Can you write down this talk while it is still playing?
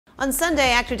On Sunday,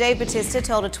 actor Dave Bautista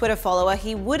told a Twitter follower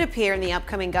he would appear in the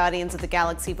upcoming Guardians of the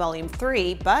Galaxy Volume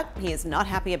 3, but he is not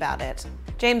happy about it.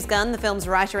 James Gunn, the film's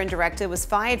writer and director, was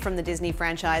fired from the Disney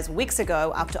franchise weeks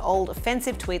ago after old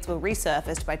offensive tweets were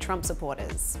resurfaced by Trump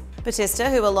supporters. Bautista,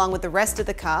 who along with the rest of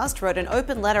the cast wrote an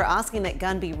open letter asking that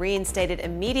Gunn be reinstated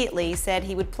immediately, said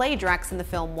he would play Drax in the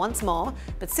film once more,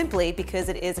 but simply because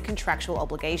it is a contractual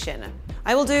obligation.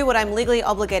 "I will do what I'm legally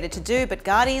obligated to do, but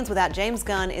Guardians without James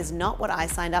Gunn is not what I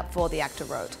signed up for," the actor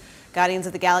wrote. "Guardians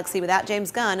of the Galaxy without James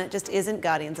Gunn just isn't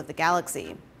Guardians of the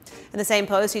Galaxy." In the same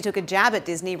post, he took a jab at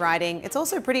Disney, writing, "It's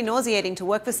also pretty nauseating to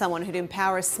work for someone who'd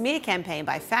empower a smear campaign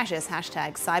by fascist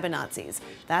 #cybernazis.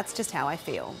 That's just how I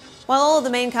feel." While all of the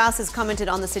main cast has commented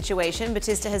on the situation,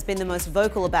 Bautista has been the most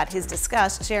vocal about his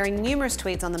disgust, sharing numerous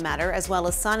tweets on the matter, as well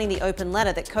as signing the open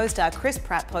letter that co-star Chris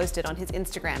Pratt posted on his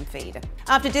Instagram feed.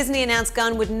 After Disney announced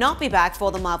Gunn would not be back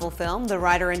for the Marvel film, the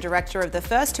writer and director of the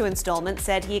first two installments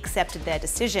said he accepted their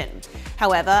decision.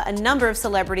 However, a number of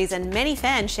celebrities and many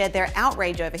fans shared their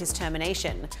outrage over his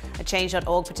termination. A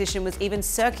Change.org petition was even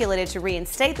circulated to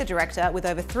reinstate the director, with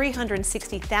over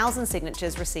 360,000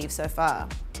 signatures received so far.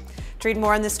 To read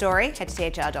more on this story, head to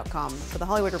THR.com. For the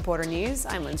Hollywood Reporter News,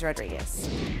 I'm Lindsay Rodriguez.